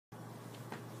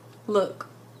Look,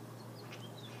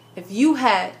 if you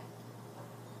had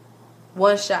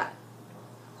one shot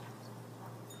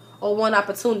or one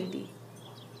opportunity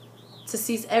to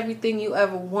seize everything you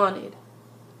ever wanted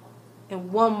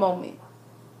in one moment,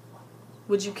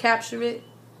 would you capture it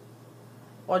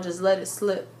or just let it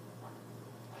slip?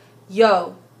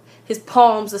 Yo, his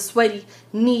palms are sweaty,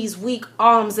 knees weak,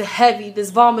 arms are heavy.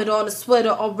 There's vomit on the sweater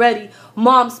already.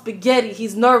 Mom's spaghetti,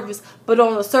 he's nervous, but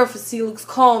on the surface he looks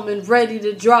calm and ready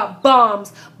to drop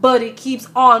bombs. But he keeps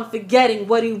on forgetting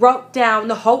what he wrote down.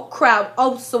 The whole crowd,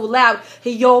 oh so loud.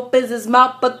 He opens his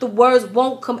mouth, but the words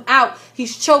won't come out.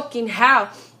 He's choking how?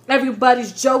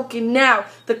 Everybody's joking now.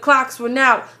 The clocks run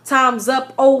out. Time's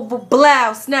up over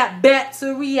blow. Snap back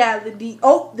to reality.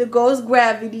 Oh, there goes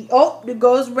gravity. Oh, there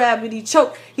goes gravity.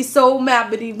 Choke. He's so mad,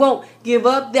 but he won't give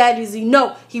up. That is he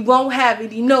know. He won't have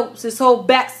it. He knows his whole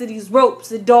back to these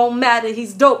ropes. It don't matter.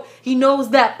 He's dope. He knows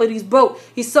that, but he's broke.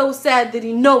 He's so sad that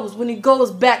he knows when he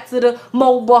goes back to the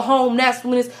mobile home. That's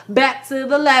when it's back to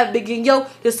the lab again. Yo,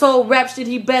 this whole rap shit,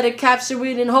 he better capture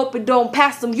it and hope it don't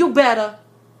pass him. You better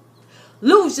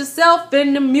lose yourself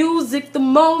in the music the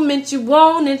moment you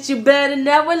want it. You better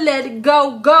never let it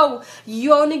go.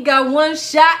 You only got one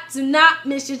shot to not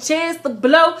miss your chance to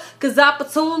blow. Cause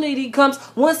opportunity comes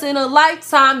once in a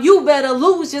lifetime. You better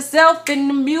lose yourself in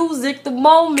the music the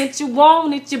moment you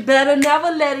want it. You better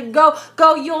never let it go.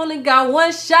 You only got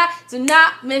one shot to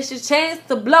not miss your chance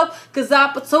to blow. Cause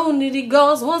opportunity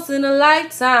goes once in a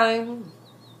lifetime.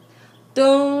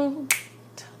 Dun,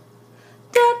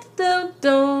 dun, dun,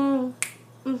 dun.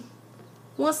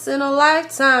 Once in a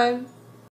lifetime.